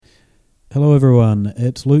Hello everyone,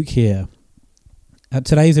 it's Luke here.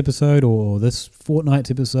 Today's episode, or this fortnight's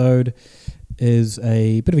episode, is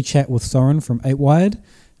a bit of a chat with Soren from 8 Wired.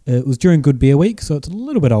 It was during Good Beer Week, so it's a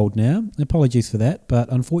little bit old now. Apologies for that, but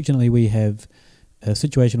unfortunately we have a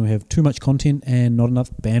situation where we have too much content and not enough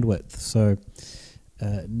bandwidth. So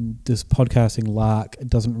this podcasting lark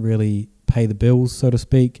doesn't really pay the bills, so to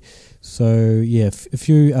speak. So yeah, a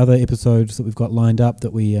few other episodes that we've got lined up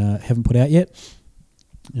that we haven't put out yet.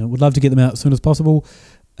 Would love to get them out as soon as possible.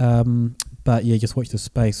 But yeah, just watch the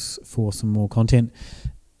space for some more content.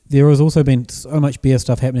 There has also been so much beer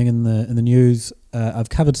stuff happening in the news. I've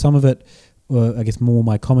covered some of it, I guess more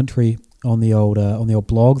my commentary on the old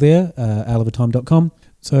blog there, aleofatime.com.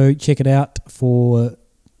 So check it out for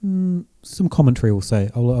some commentary, we'll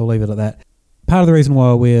say. I'll leave it at that. Part of the reason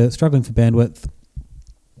why we're struggling for bandwidth,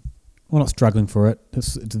 well, not struggling for it,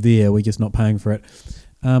 it's there, we're just not paying for it.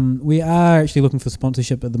 We are actually looking for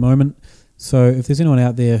sponsorship at the moment. So if there's anyone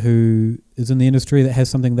out there who is in the industry that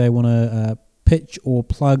has something they want to pitch or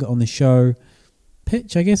plug on the show,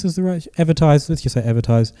 pitch I guess is the right, advertise, let's just say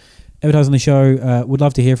advertise on the show, would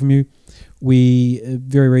love to hear from you. We are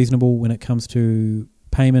very reasonable when it comes to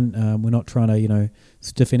payment. We're not trying to,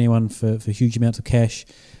 stiff anyone for huge amounts of cash.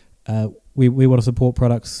 We want to support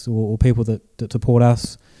products or people that support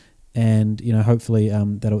us, and hopefully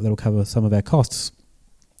that'll cover some of our costs,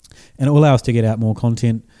 and it will allow us to get out more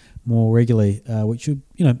content more regularly, which should,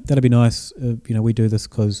 that'd be nice. We do this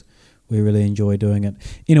because we really enjoy doing it.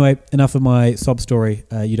 Anyway, enough of my sob story.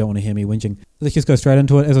 You don't want to hear me whinging. Let's just go straight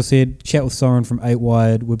into it. As I said, chat with Soren from 8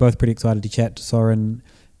 Wired. We're both pretty excited to chat to Soren.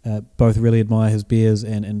 Both really admire his beers,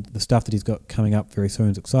 and the stuff that he's got coming up very soon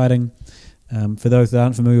is exciting. For those that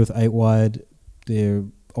aren't familiar with 8 Wired, they're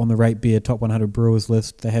on the Rate Beer Top 100 Brewers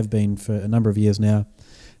list. They have been for a number of years now.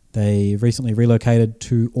 They recently relocated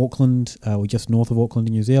to Auckland, or just north of Auckland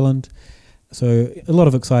in New Zealand. So a lot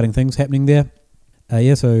of exciting things happening there.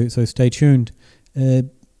 So stay tuned.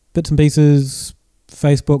 Bits and pieces,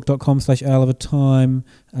 facebook.com/aleofatime.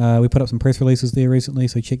 We put up some press releases there recently,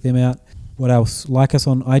 so check them out. What else? Like us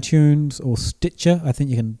on iTunes or Stitcher. I think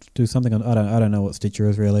you can do something on, I don't know what Stitcher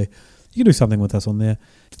is really. You can do something with us on there.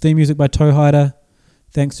 Theme music by Toehider.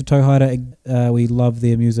 Thanks to Toehider. We love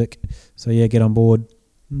their music. So yeah, get on board.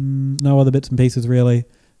 No other bits and pieces really.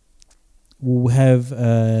 We'll have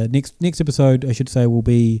next episode, I should say, will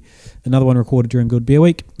be another one recorded during Good Beer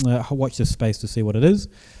Week. Watch this space to see what it is,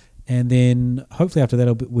 and then hopefully after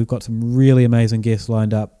that we've got some really amazing guests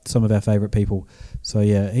lined up, some of our favourite people. So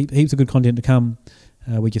yeah, heaps of good content to come.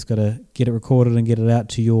 We just got to get it recorded and get it out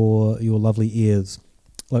to your lovely ears.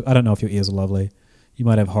 Look, I don't know if your ears are lovely. You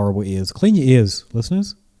might have horrible ears. Clean your ears,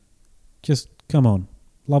 listeners. Just come on,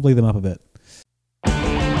 lovely them up a bit.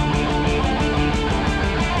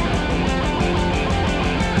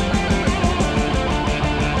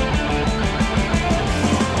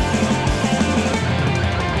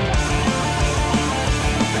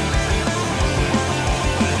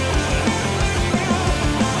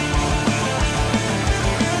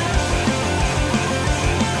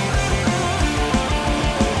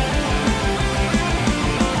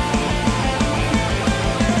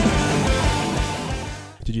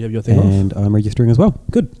 Have your thing and off? I'm registering as well.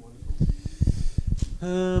 Good.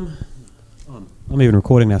 I'm even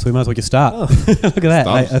recording now, so we might as well just start. Oh. Look at that.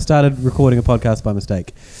 I started recording a podcast by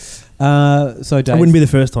mistake. So Dave, it wouldn't be the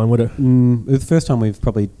first time, would it? It was the first time we've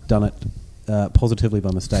probably done it positively by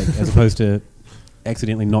mistake, as opposed to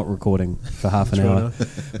accidentally not recording for half an hour,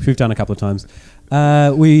 which we've done a couple of times.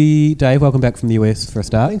 Dave, welcome back from the US for a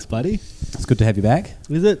start. Thanks, buddy. It's good to have you back.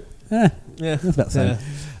 Is it? Yeah, that's about the same.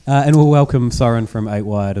 And we'll welcome Soren from 8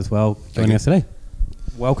 Wired as well, joining us today.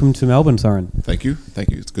 Welcome to Melbourne, Soren. Thank you.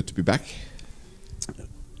 It's good to be back.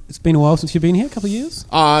 It's been a while since you've been here, a couple of years?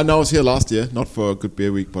 No, I was here last year, not for Good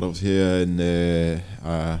Beer Week, but I was here in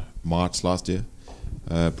March last year.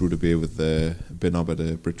 Brewed a beer with Ben up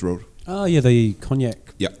at Bridge Road. Oh, yeah, the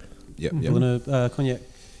cognac. Yeah. Cognac.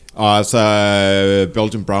 It's a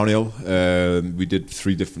Belgian brown ale. We did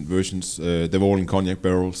 3 different versions. They were all in cognac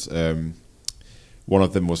barrels. One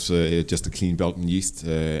of them was just a clean Belgian yeast,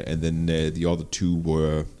 and then the other 2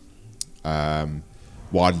 were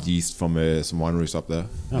wild yeast from some wineries up there.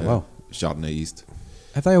 Oh, wow. Chardonnay yeast.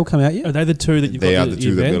 Have they all come out yet? Are they the 2 that you've got? They are the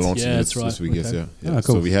 2 that we're event? launching this week, yes, yeah. Oh,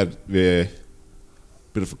 cool. So we had a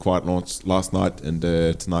bit of a quiet launch last night, and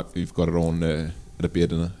tonight we've got it on at a beer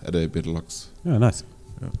dinner at a Beer Deluxe. Oh, nice.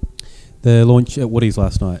 Yeah. The launch at Woody's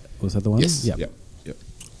last night, was that the one? Yes. Yep.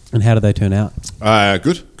 And how did they turn out?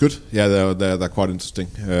 Good. Yeah, they're quite interesting.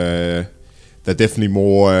 They're definitely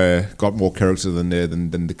got more character than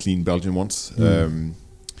the clean Belgian ones. And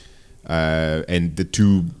the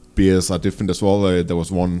 2 beers are different as well. There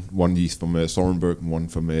was one yeast from Sorenberg and one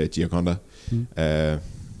from Giaconda,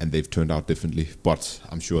 and they've turned out differently. But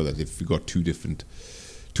I'm sure that if we got two different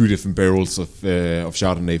barrels of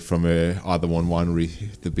Chardonnay from either one winery,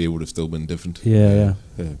 the beer would have still been different. Yeah.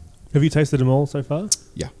 Have you tasted them all so far?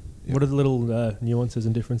 Yeah. What are the little nuances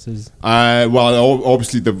and differences? Well,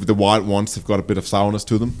 obviously the wild ones have got a bit of sourness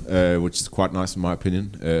to them, which is quite nice in my opinion.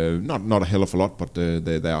 Not a hell of a lot, but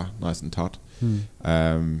they are nice and tart.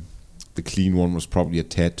 The clean one was probably a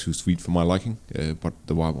tad too sweet for my liking, but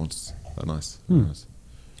the wild ones are nice. Nice.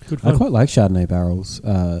 Good I fun. quite like Chardonnay barrels.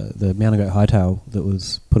 The Mount and Goat Hightail that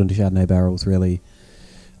was put into Chardonnay barrels really,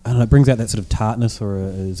 I don't know, it brings out that sort of tartness or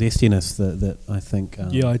a zestiness that I think...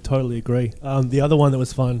 Yeah, I totally agree. The other one that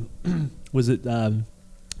was fun was at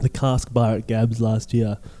the cask bar at Gab's last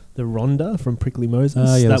year, the Rhonda from Prickly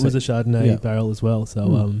Moses. That was a Chardonnay barrel as well,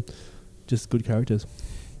 so just good characters.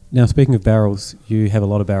 Now, speaking of barrels, you have a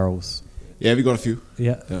lot of barrels. Yeah, we got a few.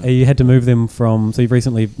 Yeah. You had to move them from... So you've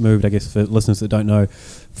recently moved, I guess, for listeners that don't know,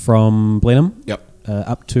 from Blenheim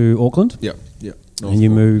up to Auckland. Yeah. And you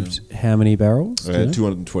moved how many barrels?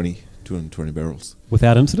 220 barrels.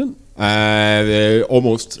 Without incident?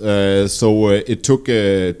 Almost. So it took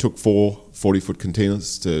 4 40-foot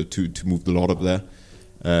containers to move the lot up there.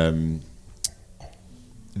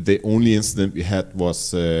 The only incident we had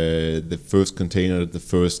was the first container, the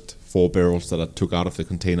first 4 barrels that I took out of the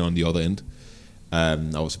container on the other end. I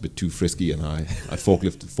was a bit too frisky and I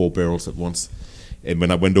forklifted 4 barrels at once. And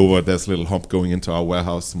when I went over, there's a little hump going into our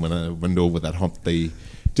warehouse. And when I went over that hump, they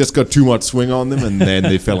just got too much swing on them and then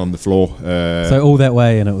they fell on the floor. So all that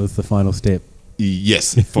way and it was the final step?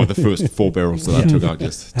 Yes, for the first 4 barrels that I took out,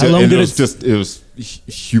 yes. How long did it was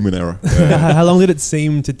human error. How long did it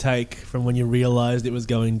seem to take from when you realised it was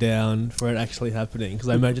going down for it actually happening? Because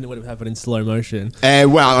I imagine it would have happened in slow motion.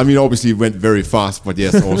 Well, I mean, obviously it went very fast, but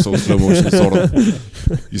yes, also slow motion. Sort of,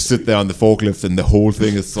 you sit there on the forklift and the whole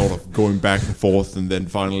thing is sort of going back and forth, and then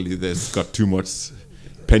finally there's got too much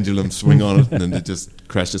pendulum swing on it, and then it just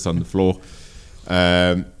crashes on the floor.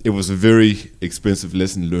 It was a very expensive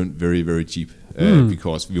lesson learned, very, very cheap.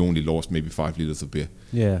 Because we only lost maybe 5 liters of beer.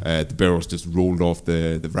 Yeah. The barrels just rolled off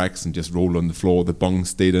the racks and just rolled on the floor. The bung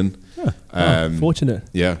stayed in. Fortunate.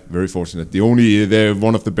 Yeah, very fortunate.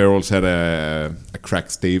 One of the barrels had a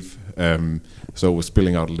cracked stave, so it was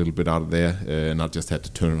spilling out a little bit out of there, and I just had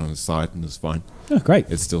to turn it on its side, and it's fine. Oh, great.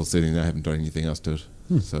 It's still sitting there. I haven't done anything else to it.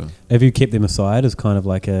 So, have you kept them aside as kind of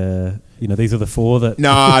like these are the 4 that...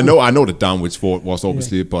 No, I noted down which 4 it was,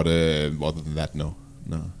 obviously, but other than that, no.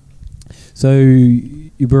 So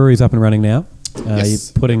your brewery's up and running now.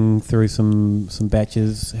 Yes. You're putting through some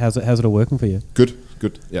batches. How's it all working for you? Good.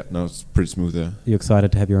 Yeah, no, it's pretty smooth there. You're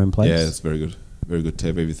excited to have your own place? Yeah, it's very good. Very good to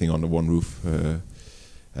have everything under one roof.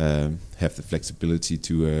 Have the flexibility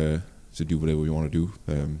to do whatever we want to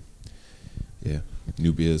do.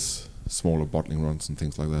 New beers, smaller bottling runs and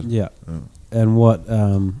things like that. Yeah. And what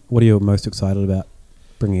are you most excited about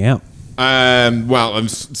bringing out? Well,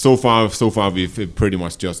 so far we've pretty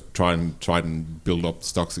much just tried and build up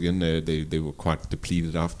stocks again. They were quite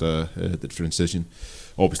depleted after the transition.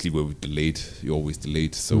 Obviously, we were delayed. You're always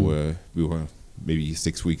delayed, so we were maybe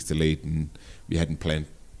 6 weeks delayed, and we hadn't planned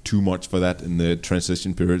too much for that in the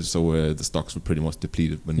transition period. So the stocks were pretty much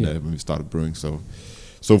depleted when we started brewing.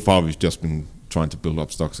 So far we've just been trying to build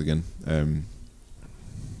up stocks again.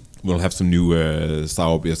 We'll have some new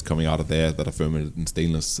sour beers coming out of there that are fermented in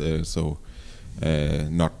stainless,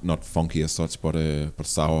 not funky as such, but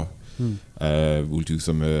sour. We'll do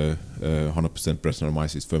some 100%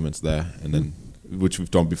 Brettanomyces ferments there, and then which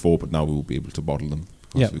we've done before, but now we will be able to bottle them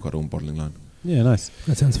because we've got our own bottling line. Yeah, nice.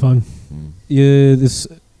 That sounds fun. Yeah,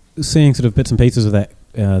 seeing sort of bits and pieces of that,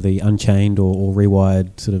 the Unchained or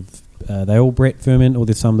Rewired sort of. They all Brett ferment, or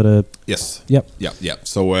there's some that are. Yes. Yep. Yeah.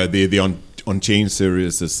 So the Unchained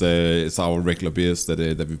series is our regular beers that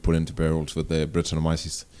we put into barrels with the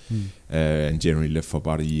Brettanomyces, and generally live for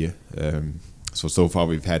about a year. So far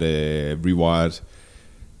we've had a Rewired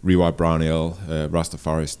Brown Ale,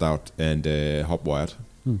 Rastafari Stout, and Hopwired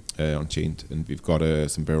Unchained, and we've got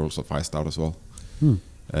some barrels of High Stout as well.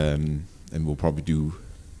 And we'll probably do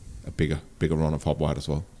a bigger run of Hopwired as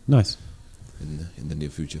well. Nice. In the near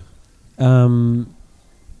future.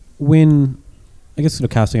 When I guess sort of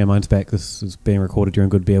casting our minds back, this is being recorded during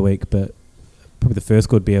Good Beer Week, but probably the first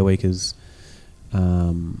Good Beer Week is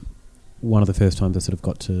one of the first times I sort of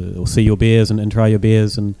got to see your beers and try your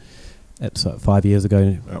beers, and that's 5 years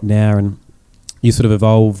ago now, and you sort of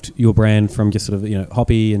evolved your brand from just sort of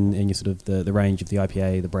hoppy and you sort of the range of the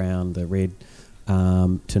IPA, the brown, the red,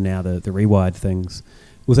 to now the Rewired things.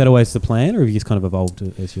 Was that always the plan, or have you just kind of evolved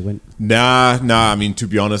as you went? Nah. I mean, to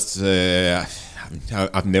be honest,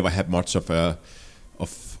 I've never had much of a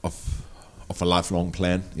lifelong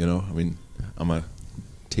plan. You know, I mean, I'm a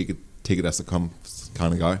take it as it comes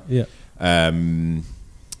kind of guy. Yeah.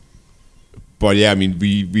 But yeah, I mean,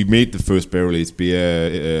 we made the first barrel-aged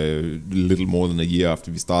beer a little more than a year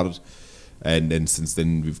after we started, and then since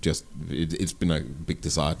then we've just it's been a big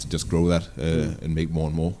desire to just grow that and make more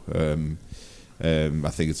and more. I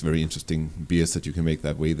think it's very interesting beers that you can make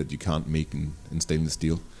that way that you can't make in stainless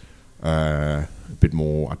steel. A bit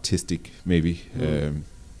more artistic, maybe.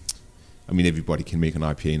 I mean, everybody can make an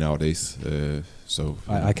IPA nowadays. So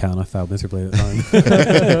I can't. I failed miserably at the time.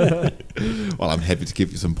 Well, I'm happy to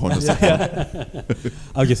give you some pointers.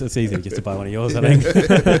 It's easy just to buy one of yours, I think.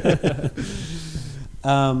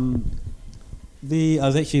 I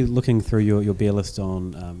was actually looking through your beer list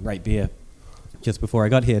on Rate Beer just before I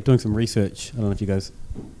got here, doing some research. I don't know if you guys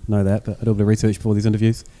know that, but I do a bit of research before these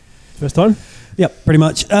interviews. First time? Yep, pretty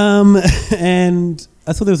much. And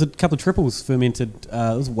I saw there was a couple of triples fermented. It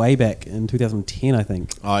was way back in 2010, I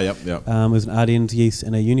think. Oh, yep. It was an Ardennes yeast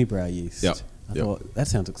and a Unibrow yeast. Yep. I thought that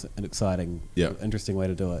sounds an exciting, interesting way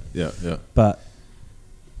to do it. Yeah. But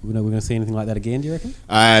we're going to see anything like that again, do you reckon?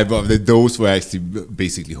 But those were actually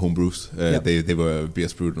basically home brews. They were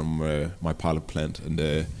beers brewed on my pilot plant,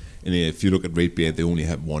 and if you look at Rate Beer, they only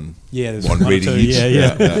have one rating each.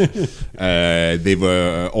 They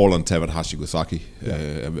were all on tap at Hashigosaki,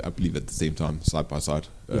 I believe, at the same time, side by side.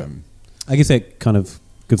 I guess that kind of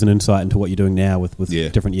gives an insight into what you're doing now with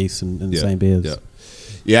different yeasts and the same beers.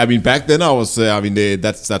 Yeah, I mean, back then I was.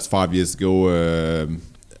 That's 5 years ago.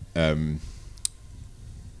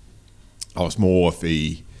 I was more of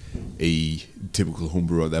a typical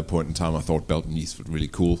homebrewer at that point in time. I thought Belgian yeast was really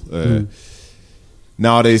cool.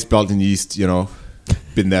 Nowadays, Belgian yeast,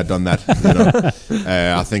 been there, done that.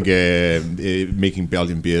 I think making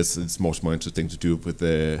Belgian beers is much more interesting to do with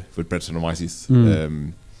Brettanomyces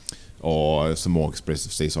or some more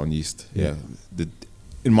expressive saison yeast. Yeah,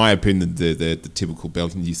 in my opinion, the typical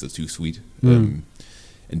Belgian yeast are too sweet, and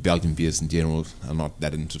Belgian beers in general are not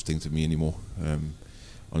that interesting to me anymore,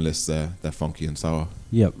 unless they're funky and sour.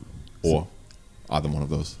 Yep. Or either one of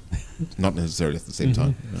those, not necessarily at the same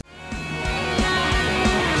time.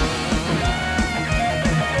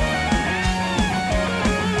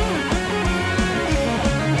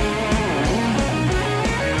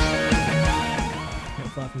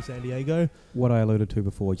 From San Diego. What I alluded to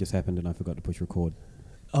before just happened, and I forgot to push record.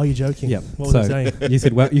 Oh, you're joking? Yep. What was I saying? You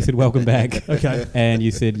said welcome back. Okay. And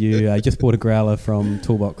you said you just bought a growler from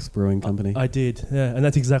Toolbox Brewing Company. I did, yeah, and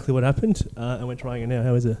that's exactly what happened. And we're trying it now.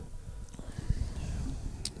 How is it?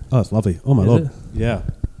 Oh, it's lovely. Oh my lord. Yeah.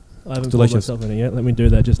 I haven't poured myself in it yet. Let me do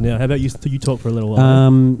that just now. How about you talk for a little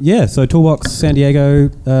while? Yeah, so Toolbox San Diego,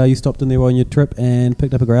 you stopped in there on your trip and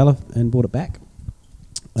picked up a growler and brought it back.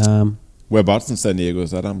 Whereabouts in San Diego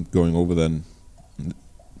is that? I'm going over there in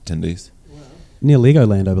 10 days. Near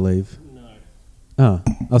Legoland, I believe. No. Oh,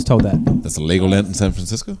 I was told that. There's a Legoland in San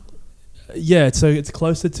Francisco? Yeah, so it's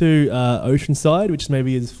closer to Oceanside, which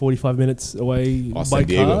maybe is 45 minutes away by San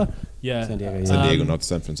Diego. car. Yeah. San Diego, San Diego, not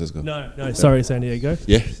San Francisco. No, sorry, San Diego.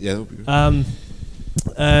 Yeah, that would be good.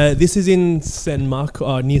 This is in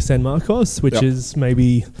near San Marcos, which is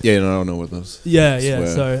maybe... Yeah, no, I don't know what those... Yeah.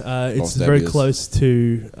 So it's very close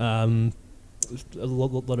to a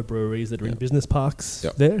lot of breweries that are in business parks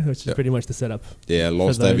there, which is pretty much the setup. Yeah,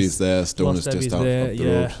 Lost Abbey's there, Stone is just out there, up the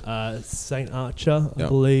road. St. Archer, I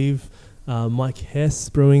believe. Mike Hess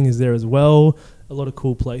Brewing is there as well. A lot of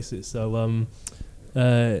cool places. So,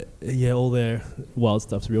 all their wild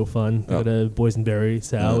stuff's real fun. Got a boysenberry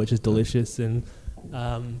sour, which is delicious, and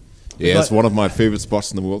it's one of my favorite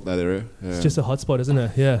spots in the world, that area. It's just a hot spot, isn't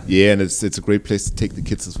it? Yeah. Yeah, and it's a great place to take the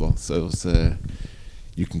kids as well. So it's,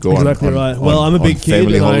 you can go exactly on. Right. Well, I'm a big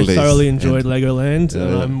kid, and I thoroughly enjoyed Legoland,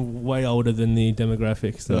 and yeah. I'm way older than the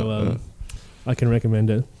demographic, so I can recommend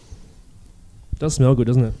it. Does smell good,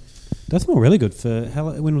 doesn't it? Does smell really good. For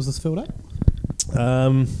when was this filled up?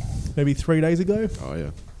 Maybe 3 days ago. Oh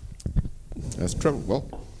yeah, that's traveled well.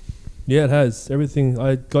 Yeah, it has. Everything.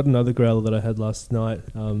 I got another growler that I had last night,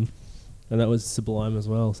 and that was Sublime as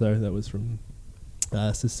well. So that was from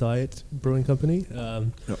Societe Brewing Company.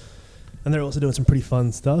 And they're also doing some pretty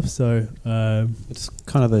fun stuff. So it's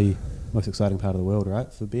kind of the most exciting part of the world,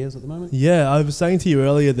 right, for beers at the moment? Yeah, I was saying to you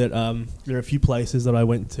earlier that there are a few places that I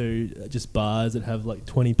went to, just bars that have like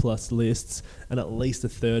 20 plus lists, and at least a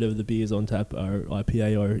third of the beers on tap are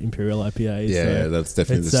IPA or Imperial IPAs. Yeah, so that's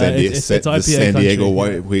definitely the San Diego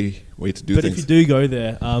way to do things. But if you do go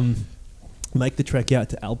there, make the trek out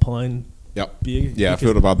to Alpine beer. Yeah, I've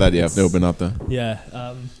heard about that. Yeah, I've never been up there. Yeah,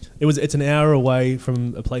 it's an hour away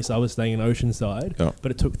from a place I was staying in Oceanside,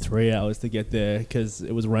 but it took 3 hours to get there because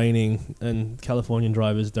it was raining and Californian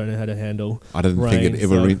drivers don't know how to handle. I didn't think it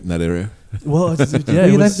ever rained in that area. Well,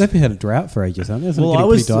 they've had a drought for ages, haven't they? Well, I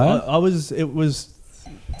was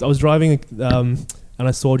driving and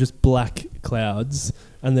I saw just black clouds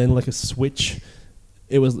and then like a switch.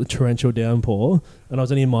 It was a torrential downpour and I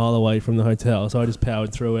was only a mile away from the hotel, so I just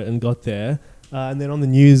powered through it and got there. And then on the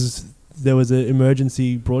news, there was an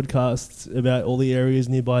emergency broadcast about all the areas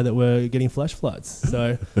nearby that were getting flash floods.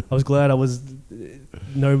 So I was glad I was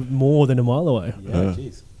no more than a mile away. Yeah,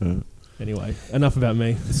 jeez. Anyway, enough about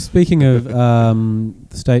me. Speaking of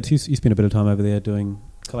the States, you spent a bit of time over there doing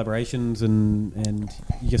collaborations and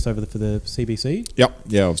you just over for the CBC? Yeah,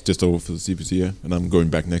 I was just over for the CBC, and I'm going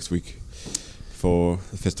back next week for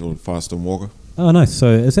the festival at Firestone Walker. Oh, nice.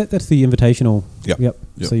 So that's the invitational? Yep.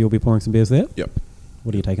 So you'll be pouring some beers there? Yep.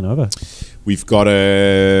 What are you taking over? We've got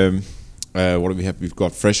what do we have? We've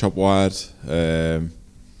got Fresh Hop Wired, Wild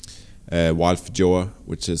Feijoa,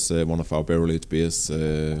 which is one of our barrel-aged beers.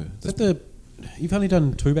 You've only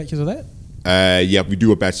done 2 batches of that? Yeah, we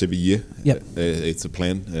do a batch every year. Yep. It's a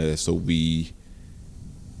plan. So we've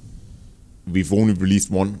only released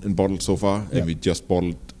 1 in bottle so far, and we just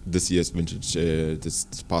bottled this year's vintage this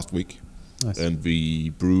past week. Nice. And we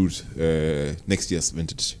brewed next year's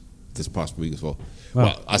vintage this past week as well. Wow.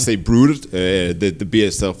 Well, I say brewed it. The beer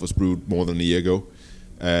itself was brewed more than a year ago,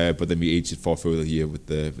 but then we aged it for a further year with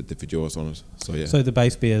the Feijoas on it. So yeah. So the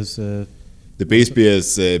base beers. The base beer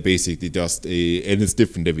is basically just and it's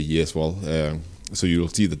different every year as well. So you'll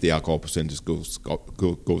see that the alcohol percentage goes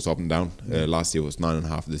up and down. Last year was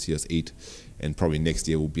 9.5. This year's 8, and probably next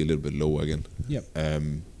year will be a little bit lower again. Yep.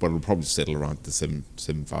 But it'll probably settle around the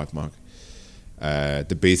 7.5 mark.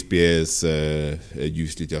 The base beer is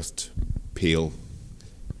usually just pale,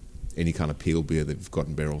 any kind of pale beer that we've got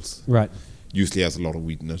in barrels. Right. Usually has a lot of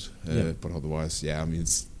wheat in it, but otherwise, I mean,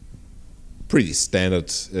 it's pretty standard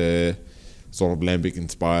sort of lambic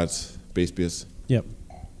inspired base beers. Yep.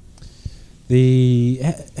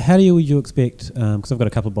 How would you expect? Because I've got a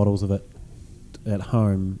couple of bottles of it at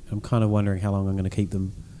home. I'm kind of wondering how long I'm going to keep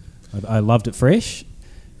them. I loved it fresh.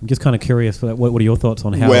 I'm just kind of curious. What are your thoughts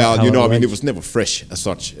on how? Well, I mean, it was never fresh as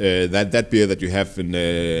such. That beer that you have in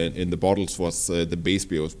the bottles was the base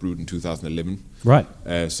beer was brewed in 2011. Right.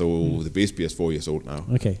 So the base beer is 4 years old now.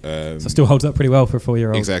 Okay. So it still holds up pretty well for a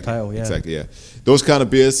 4-year-old. Exactly. Pale, yeah. Exactly. Yeah. Those kind of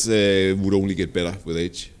beers would only get better with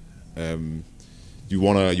age. You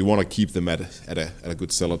wanna keep them at a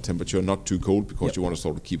good cellar temperature, not too cold because you want to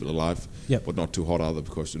sort of keep it alive, but not too hot either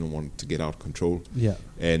because you don't want it to get out of control. Yeah.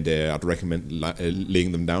 And I'd recommend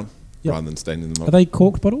laying them down rather than standing them up. Are they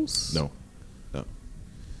corked bottles? No,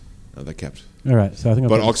 they're capped. All right. So I think.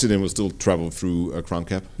 But oxygen will still travel through a crown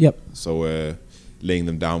cap. Yep. So laying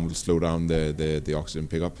them down will slow down the oxygen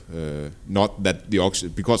pickup. Not that the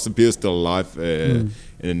oxygen, because the beer is still alive, and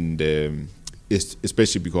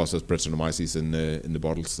especially because there's Brettanomyces in the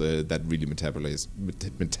bottles, that really metabolizes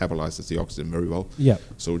the oxygen very well. Yeah.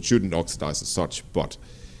 So it shouldn't oxidize as such, but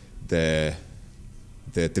the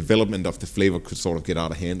development of the flavor could sort of get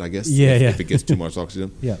out of hand, I guess. If it gets too much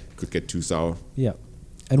oxygen. Yeah. Could get too sour. Yeah.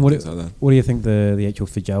 And what do you think the actual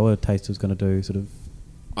Feijoa taste is going to do? Sort of.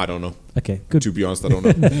 I don't know. Okay, good. To be honest, I don't know.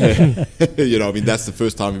 I mean, that's the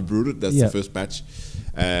first time we brewed it. That's the first batch.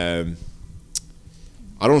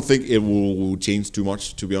 I don't think it will change too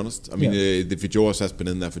much, to be honest. I mean, the Feijoas has been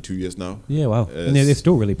in there for 2 years now. Yeah, wow. And they're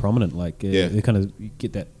still really prominent. Like, they kind of you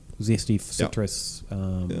get that zesty citrus.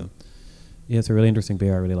 Yeah, it's a really interesting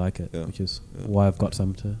beer. I really like it, which is why I've got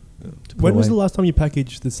some to put When away. was the last time you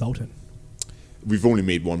packaged the Sultan? We've only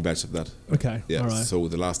made 1 batch of that. Okay, Yeah, all right. so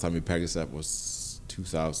the last time we packaged that was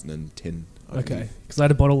 2010. Okay, because I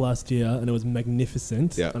had a bottle last year and it was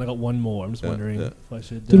magnificent. Yeah. And I got 1 more. I'm just wondering if I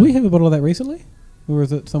should. Did we have a bottle of that recently? Or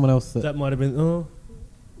was it someone else? That might have been. Oh,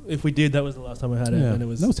 if we did, that was the last time I had it, and it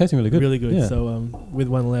was. That was tasting really good. Really good. Yeah. So, with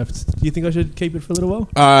 1 left, do you think I should keep it for a little while?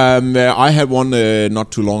 I had one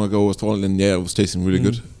not too long ago as well, and it was tasting really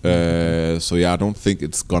good. So I don't think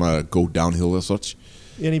it's gonna go downhill as such.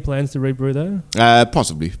 Any plans to rebrew there?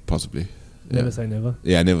 Possibly. Never say never.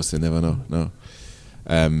 Yeah, never say never. No.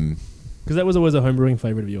 Because that was always a homebrewing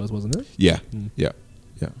favorite of yours, wasn't it? Yeah.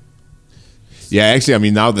 Yeah, actually, I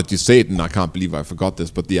mean, now that you say it, and I can't believe I forgot this,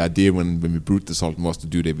 but the idea when we brewed the Sultan was to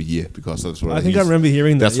do it every year, because that's what I remember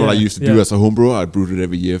hearing that. That's what I used to do as a home brewer. I brewed it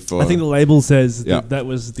every year for. I think the label says that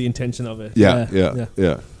was the intention of it. Yeah.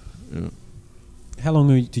 How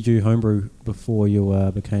long did you homebrew before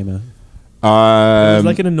you became a? It was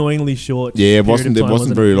like an annoyingly short. Yeah, it wasn't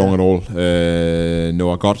very long at all. No,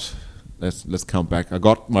 I got let's count back. I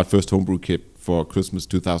got my first homebrew kit for Christmas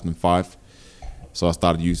 2005. So I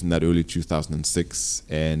started using that early 2006,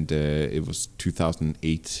 and it was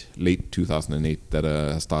 2008, late 2008, that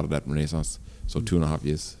I started at Renaissance. So 2.5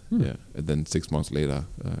 years, yeah. And then 6 months later,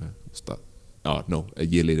 a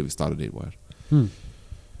year later we started 8Wired. Yeah.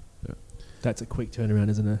 That's a quick turnaround,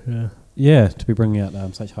 isn't it? Yeah. Yeah, to be bringing out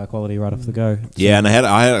such high quality right off the go. Yeah, and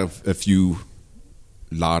I had a few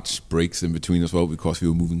large breaks in between as well, because we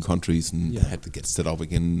were moving countries and had to get set up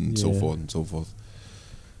again, and so forth and so forth.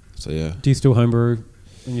 So yeah. Do you still homebrew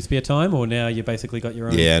in your spare time, or now you basically got your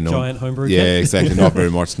own giant homebrew kit? Yeah, exactly. Not very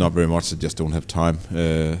much. I just don't have time.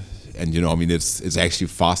 And it's actually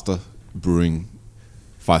faster brewing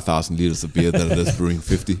 5,000 liters of beer than it is brewing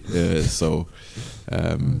 50.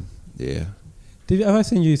 Yeah. Have I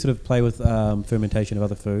seen you sort of play with fermentation of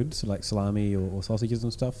other foods, like salami or sausages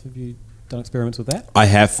and stuff? Have you done experiments with that? I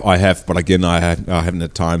have, but again, I haven't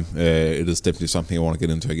had time. It is definitely something I want to get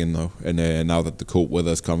into again now. And now that the cold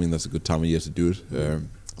weather is coming, that's a good time of year to do it.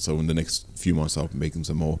 So in the next few months, I'll be making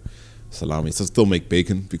some more salamis. I still make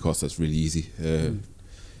bacon because that's really easy.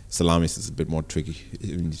 Salamis is a bit more tricky.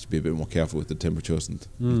 You need to be a bit more careful with the temperatures and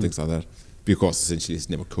things like that, because essentially it's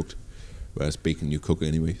never cooked. Whereas bacon you cook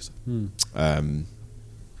anyway. So.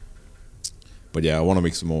 But yeah, I want to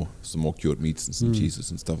make some more cured meats and some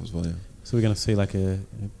cheeses and stuff as well. Yeah. So we're going to see like a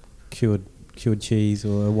cured cheese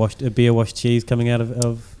or a beer washed cheese coming out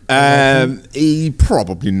of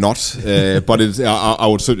probably not, but I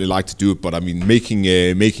would certainly like to do it. But I mean,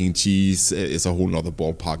 making cheese is a whole other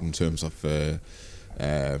ballpark in terms of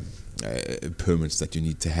permits that you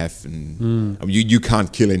need to have, and I mean, you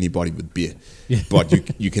can't kill anybody with beer, but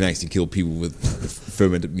you can actually kill people with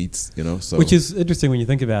fermented meats, So which is interesting when you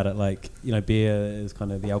think about it. Like, beer is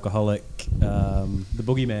kind of the alcoholic, the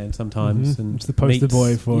boogeyman sometimes, and it's the poster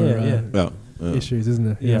boy for issues,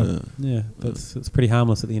 isn't it? Yeah. It's pretty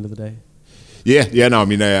harmless at the end of the day. Yeah. No, I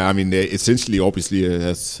mean, essentially, obviously,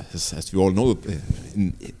 as we all know,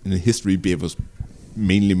 in history, beer was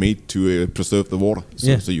mainly made to preserve the water,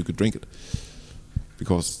 so you could drink it,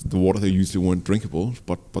 because the water they usually weren't drinkable,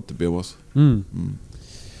 but the beer was.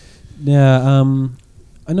 Yeah,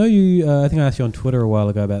 I know you. I think I asked you on Twitter a while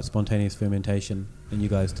ago about spontaneous fermentation, and you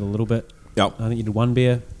guys did a little bit. Yeah, I think you did one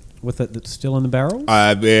beer with it that's still in the barrel.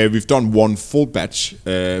 We've done one full batch,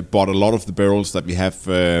 but a lot of the barrels that we have.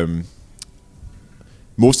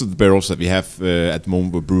 Most of the barrels that we have at the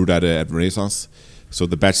moment were brewed at Renaissance. So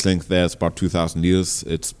the batch length there is about 2,000 liters.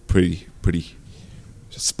 It's pretty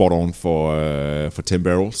spot on for 10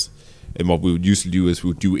 barrels. And what we would usually do is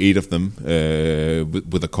we would do 8 of them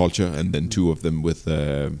with a culture, and then 2 of them with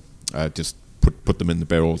just put them in the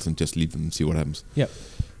barrels and just leave them and see what happens. Yeah.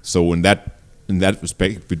 So in that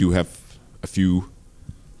respect, we do have a few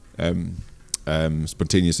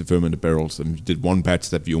spontaneously fermented barrels, and we did one batch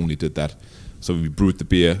that we only did that. So we brewed the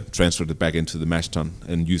beer, transferred it back into the mash tun,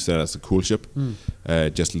 and used that as a cool ship.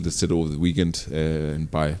 Just let it sit over the weekend,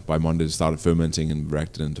 and by Monday it started fermenting and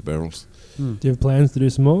racked it into barrels. Do you have plans to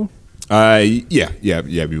do some more? Yeah,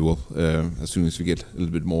 we will. As soon as we get a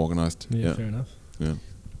little bit more organized. Yeah, fair enough. Yeah.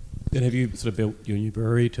 And have you sort of built your new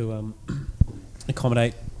brewery to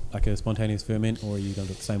accommodate like a spontaneous ferment, or are you going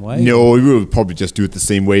to do it the same way? No, we will probably just do it the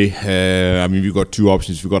same way. I mean, we've got 2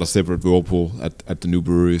 options. We've got a separate whirlpool at the new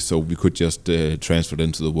brewery, so we could just transfer it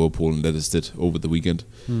into the whirlpool and let it sit over the weekend.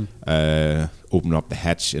 Open up the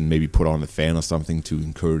hatch and maybe put on a fan or something to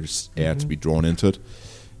encourage air to be drawn into it.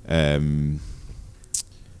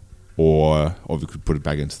 Or we could put it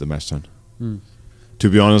back into the mash tun. To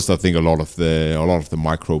be honest, I think a lot of the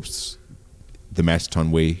microbes, the mash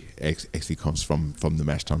tun way actually comes from the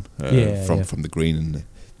mash tun, from the grain and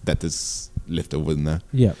that is left over in there.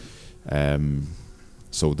 Yeah.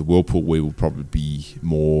 So the whirlpool way will probably be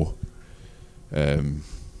more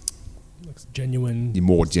genuine.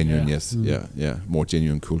 More genuine, yes. Yeah. More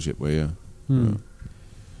genuine cool ship way, yeah.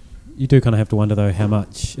 You do kind of have to wonder though how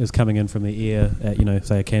much is coming in from the air at,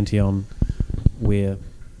 say a Cantillon, where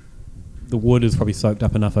the wood is probably soaked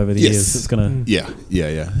up enough over the years. It's gonna.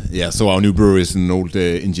 Yeah. So our new brewery is an old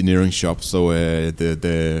engineering shop. So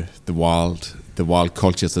the wild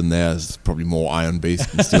cultures in there is probably more iron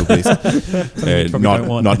based and steel based.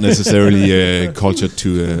 Not necessarily cultured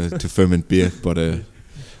to ferment beer, but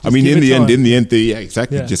I mean, in the end,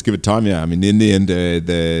 exactly. Yeah. Just give it time. Yeah, I mean, in the end,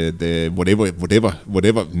 the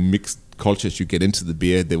whatever mixed cultures you get into the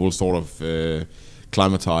beer, they will sort of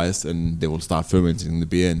climatize and they will start fermenting the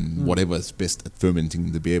beer, and whatever is best at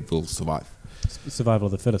fermenting the beer will survive. Survival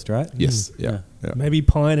of the fittest, right? Yes. Yeah. Maybe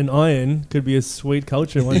pine and iron could be a sweet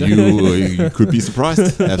culture one day. You could be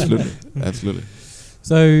surprised. Absolutely.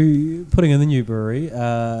 So, putting in the new brewery,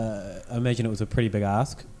 I imagine it was a pretty big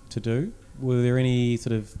ask to do. Were there any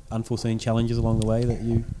sort of unforeseen challenges along the way that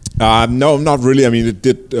you... No, not really. I mean, it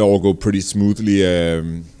did all go pretty smoothly. I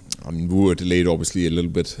mean, we were delayed, obviously, a little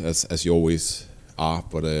bit, as you always are.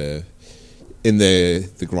 But in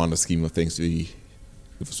the grander scheme of things, it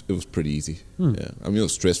was pretty easy. Yeah. I mean, it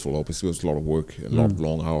was stressful, obviously. It was a lot of work, a lot of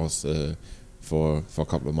long hours for a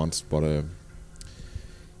couple of months. But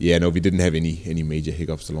yeah, no, we didn't have any major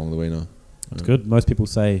hiccups along the way now. That's good. Most people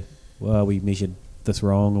say, well, we measured this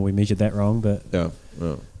wrong or we measured that wrong, but...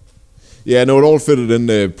 Yeah, no, it all fitted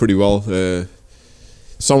in pretty well.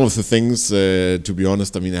 Some of the things, to be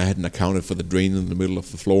honest, I mean, I hadn't accounted for the drain in the middle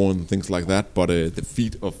of the floor and things like that, but the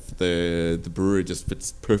feet of the brewery just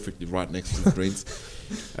fits perfectly right next to the drains.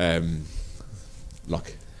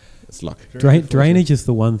 Luck. It's luck. Drainage is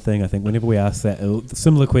the one thing, I think, whenever we ask that,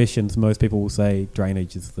 similar questions, most people will say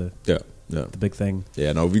drainage is the big thing.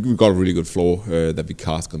 Yeah, no, we got a really good floor that we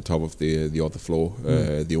cask on top of the other floor.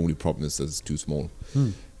 The only problem is that it's too small.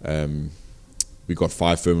 We got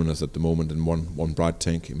 5 fermenters at the moment and one bright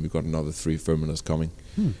tank, and we got another 3 fermenters coming.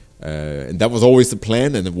 And that was always the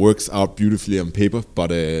plan, and it works out beautifully on paper.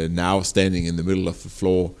 But now standing in the middle of the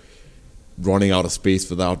floor, running out of space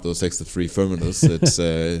without those extra 3 fermenters,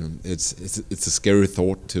 it's a scary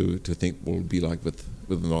thought to think what will be like with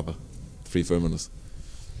another 3 fermenters.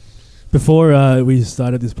 Before we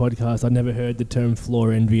started this podcast, I'd never heard the term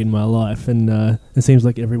floor envy in my life, and it seems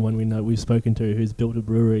like everyone we've spoken to who's built a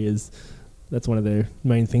brewery that's one of their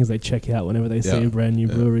main things they check out whenever they see a brand new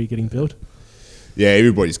brewery getting built. Yeah,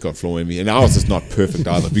 everybody's got floor envy, and ours is not perfect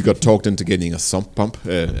either. We got talked into getting a sump pump,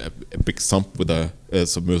 a big sump with a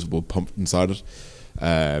submersible pump inside it,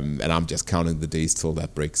 and I'm just counting the days till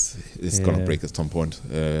that breaks. It's gonna break at some point,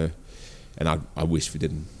 and I wish we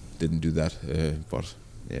didn't do that, but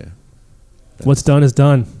yeah. What's done is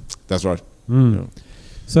done. That's right. Yeah.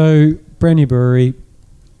 So, brand new brewery,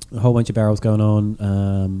 a whole bunch of barrels going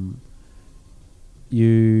on.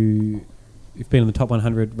 You've been in the top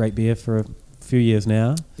 100 rate beer for a few years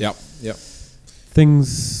now. Yep.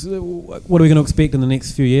 Things. What are we going to expect in the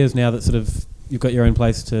next few years now that sort of you've got your own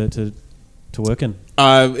place to work in?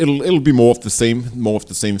 It'll be more of the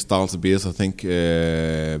same styles of beers, I think.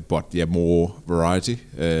 But yeah, more variety.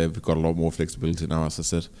 We've got a lot more flexibility now, as I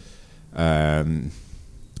said.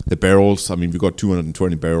 The barrels, I mean, we've got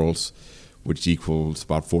 220 barrels, which equals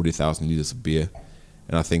about 40,000 liters of beer.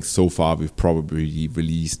 And I think so far we've probably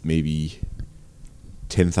released maybe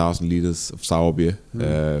 10,000 liters of sour beer.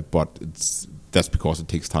 But that's because it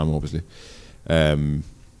takes time, obviously.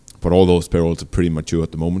 But all those barrels are pretty mature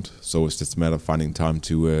at the moment. So it's just a matter of finding time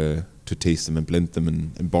to taste them and blend them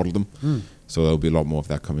and bottle them. So there'll be a lot more of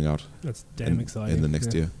that coming out. That's damn exciting. In the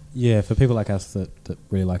next year. Yeah, for people like us that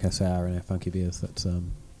really like our sour and our funky beers, that's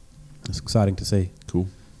exciting to see. Cool.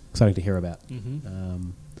 Exciting to hear about.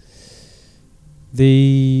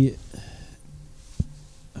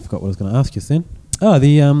 I forgot what I was going to ask you then. Oh,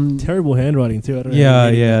 the terrible handwriting too. I don't know.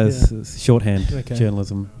 It's shorthand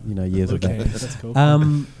journalism. Years of that. That's cool.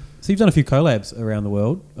 So you've done a few collabs around the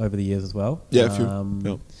world over the years as well. Yeah, a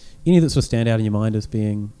few. Any that sort of stand out in your mind as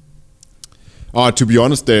being? To be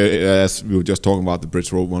honest, as we were just talking about the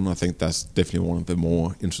Bridge Road one, I think that's definitely one of the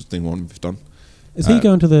more interesting ones we've done. Is he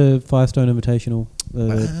going to the Firestone Invitational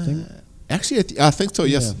thing? Actually, I think so.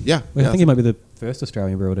 Yes. Yeah. I think he might be the first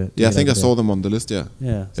Australian brewer to. Yeah, I think I saw them on the list. Yeah.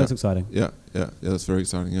 Yeah, so that's exciting. Yeah, that's very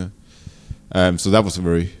exciting. Yeah. So that was a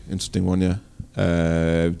very interesting one. Yeah.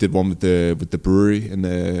 Did one with the brewery in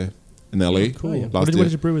LA. Cool. Yeah. What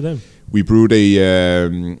did you brew with them? We brewed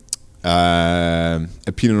a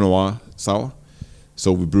Pinot Noir sour.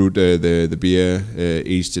 So we brewed the beer,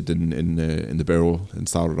 aged it in the barrel, and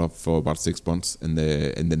soured it up for about 6 months, and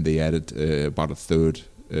then they added about a third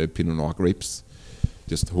Pinot Noir grapes,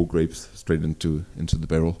 just whole grapes straight into the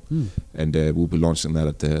barrel, and we'll be launching that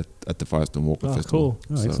at the Firestone Walker Festival.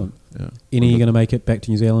 Cool! So, excellent. Yeah. Any going to make it back to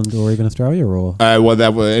New Zealand or even Australia, or? Well,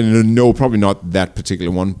 that was no, probably not that particular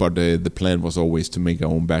one, but the plan was always to make our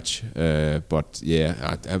own batch. But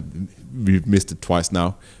yeah, we've missed it twice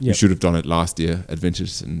now. Yep. We should have done it last year at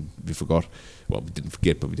Vintage, and we forgot. Well, we didn't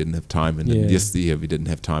forget, but we didn't have time, and then this year we didn't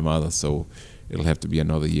have time either. So it'll have to be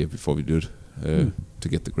another year before we do it to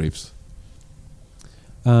get the grapes.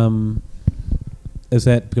 Is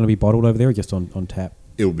that going to be bottled over there or just on tap?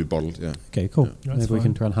 It will be bottled, yeah. Okay, cool. Yeah. Maybe we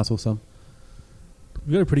can try and hustle some.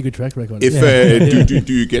 We've got a pretty good track record. If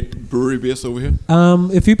do you get brewery beers over here?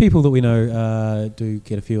 A few people that we know do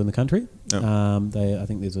get a few in the country. Yeah. I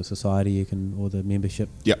think there's a society you can, or the membership.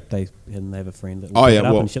 Yep. They have a friend that will pick it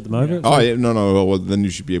up and ship them over. Yeah. No. Well, then you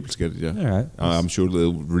should be able to get it. Yeah. All right. I'm sure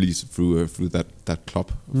they'll release it through that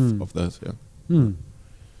club of theirs. Yeah.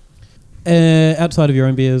 Outside of your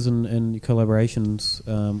own beers and your collaborations,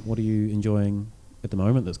 what are you enjoying at the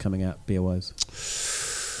moment that's coming out beer-wise?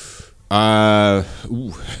 That's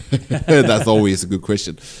always a good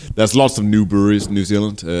question. There's lots of new breweries in New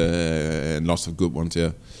Zealand and lots of good ones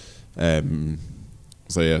here.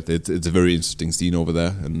 So yeah, it's a very interesting scene over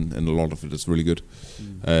there, and a lot of it is really good.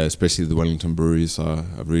 Especially the Wellington breweries are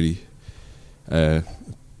really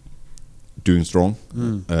doing strong.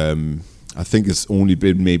 I think it's only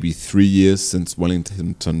been maybe 3 years since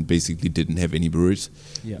Wellington basically didn't have any breweries.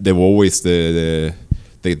 Yeah. They were always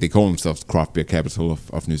they call themselves craft beer capital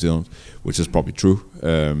of New Zealand, which is probably true.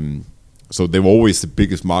 So they were always the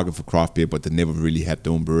biggest market for craft beer, but they never really had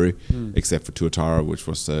their own brewery, except for Tuatara, which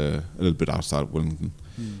was a little bit outside of Wellington.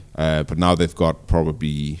 But now they've got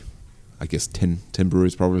probably, I guess, 10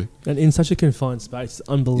 breweries probably. And in such a confined space, it's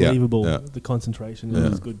unbelievable the concentration of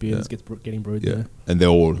these good beers getting brewed there. And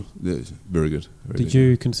they're very good. Did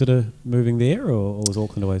you consider moving there, or was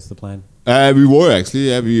Auckland always the plan? We were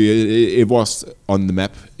actually. It was on the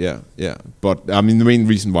map. Yeah. But I mean, the main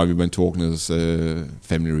reason why we went to Auckland is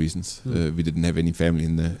family reasons. We didn't have any family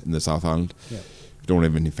in the South Island. Yeah. We don't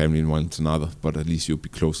have any family in Wellington either. But at least you'll be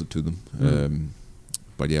closer to them.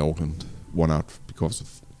 But yeah, Auckland won out because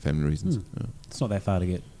of family reasons. Yeah. It's not that far to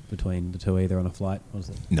get between the two either on a flight. What is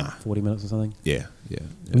it? 40 minutes or something. Yeah.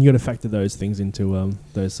 And you got to factor those things into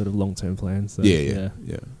those sort of long-term plans. So Yeah.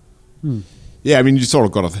 Yeah, I mean, you sort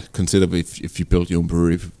of got to consider if you build your own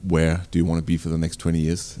brewery, where do you want to be for the next 20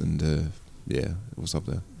 years? And it was up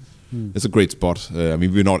there. It's a great spot. I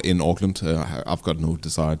mean, we're not in Auckland. I've got no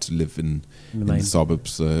desire to live in the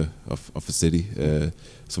suburbs of a city.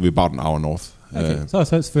 So we're about an hour north. Okay. So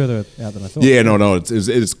it's further out than I thought. Yeah, no,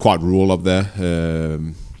 it's quite rural up there.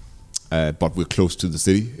 But we're close to the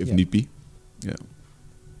city if need be. Yeah.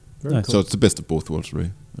 Very cool. So it's the best of both worlds,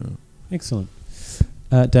 really. Yeah. Excellent.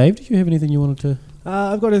 Dave, did you have anything you wanted to?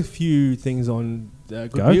 I've got a few things on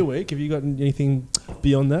Good Beer Week. Have you got anything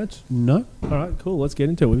beyond that? No. All right, cool. Let's get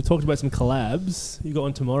into it. We've talked about some collabs. You got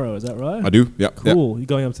one tomorrow, is that right? I do, yeah. Cool. You're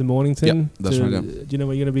going up to Mornington? Yeah, that's right, yeah. Do you know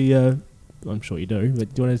where you're going to be? I'm sure you do,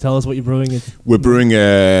 but do you want to tell us what you're brewing? We're brewing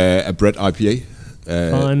a Brett IPA.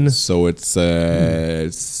 Fun. So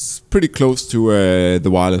it's pretty close to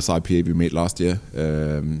the Wireless IPA we made last year.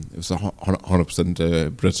 It was 100%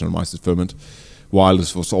 Brettanomyces ferment.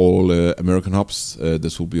 Wireless was all American hops.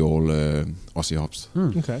 This will be all Aussie hops.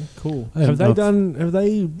 Okay, cool. Have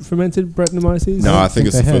they fermented Brettanomyces? No, I think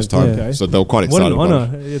it's the first time. Yeah. Okay. So they were quite excited. What an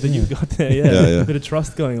honour that you've got there. Yeah. A bit of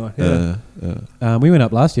trust going on. Yeah. We went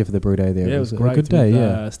up last year for the brew day there. Yeah, it was great. A good day.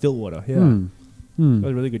 Yeah. Stillwater. Yeah. It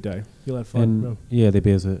was a really good day. You'll have fun. And their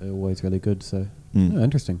beers are always really good. So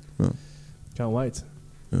interesting. Yeah. Can't wait.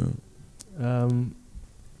 Yeah.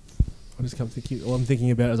 I just come thinking. All I'm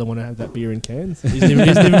thinking about is I want to have that beer in cans. It's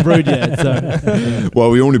never brewed yet. So.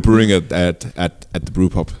 Well, we're only brewing it at the brew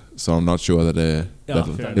pub, so I'm not sure that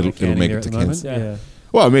it'll make it to cans. Yeah.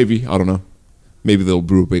 Well, maybe, I don't know. Maybe they'll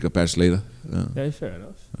brew a bigger batch later. Yeah, fair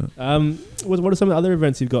enough. What are some of the other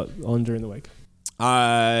events you've got on during the week?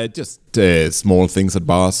 Just small things at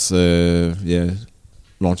bars.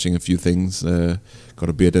 Launching a few things. Got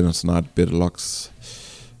a beer dinner tonight, Beer Deluxe.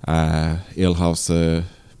 Alehouse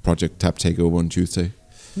Project Tap Takeover on Tuesday.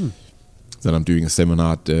 Then I'm doing a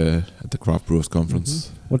seminar at the Craft Brewers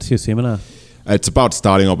Conference. What's your seminar? It's about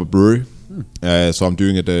starting up a brewery. So I'm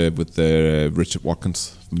doing it with Richard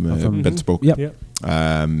Watkins from Benspoke. Yep.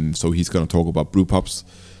 So he's going to talk about brew pubs.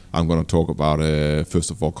 I'm going to talk about, first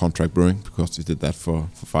of all, contract brewing, because he did that for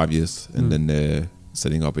 5 years, and then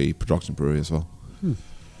setting up a production brewery as well.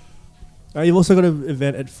 You've also got an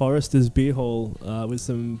event at Forrester's Beer Hall with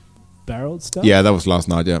some barreled stuff? Yeah, that was last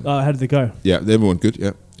night, yeah. How did they go? Yeah, they went good,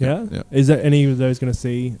 yeah. Yeah? Is there any of those going to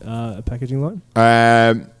see a packaging line?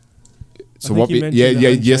 So what?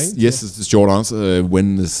 Yes is the short answer.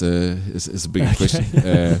 When is a big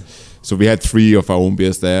question. So we had 3 of our own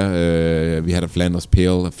beers there. We had a Flanders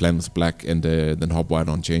Pale, a Flanders Black, and then Hop White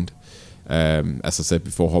Unchained. As I said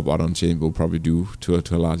before, Hop White Unchained we'll probably do to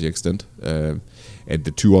a large extent. And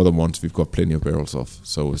the 2 other ones we've got plenty of barrels of.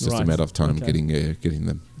 So it's just a matter of time getting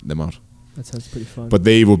them out. That sounds pretty fun. But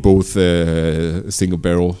they were both single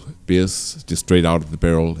barrel beers, just straight out of the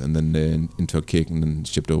barrel and then into a keg and then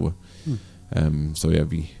shipped over. So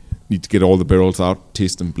we need to get all the barrels out,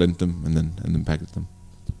 taste them, blend them, and then package them.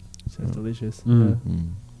 Sounds delicious.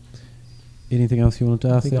 Anything else you wanted to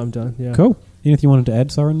ask? I think I'm done. Yeah. Cool. Anything you wanted to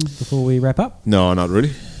add, Soren, before we wrap up? No, not really.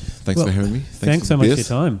 Thanks for having me. Thanks so much for your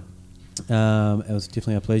time. It was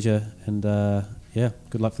definitely a pleasure, and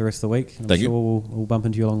good luck for the rest of the week. I'm sure we'll bump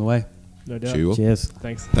into you along the way. No doubt. Sure. Cheers.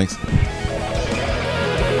 Thanks. Thanks.